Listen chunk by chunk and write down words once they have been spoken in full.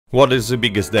What is the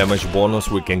biggest damage bonus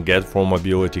we can get from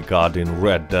ability card in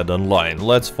Red Dead Online?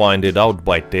 Let's find it out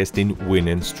by testing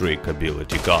Winning Streak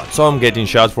ability card. So I'm getting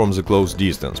shot from the close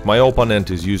distance. My opponent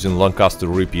is using Lancaster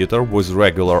repeater with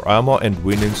regular ammo and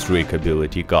Winning Streak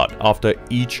ability card. After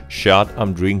each shot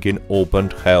I'm drinking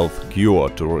opened health cure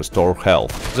to restore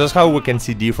health. That's how we can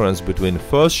see difference between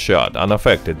first shot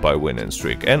unaffected by Winning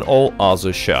Streak and all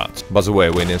other shots. By the way,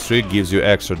 Winning Streak gives you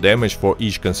extra damage for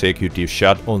each consecutive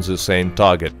shot on the same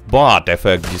target. But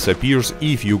effect disappears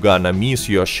if you gonna miss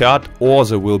your shot or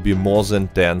there will be more than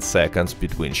 10 seconds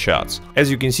between shots. As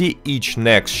you can see, each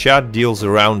next shot deals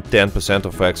around 10%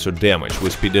 of extra damage. We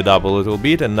speed it up a little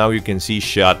bit and now you can see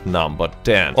shot number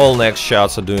 10. All next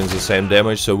shots are doing the same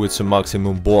damage, so it's a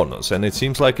maximum bonus and it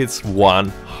seems like it's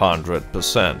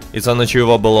 100%. It's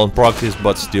unachievable on practice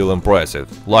but still impressive.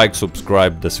 Like,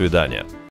 subscribe, до свидания.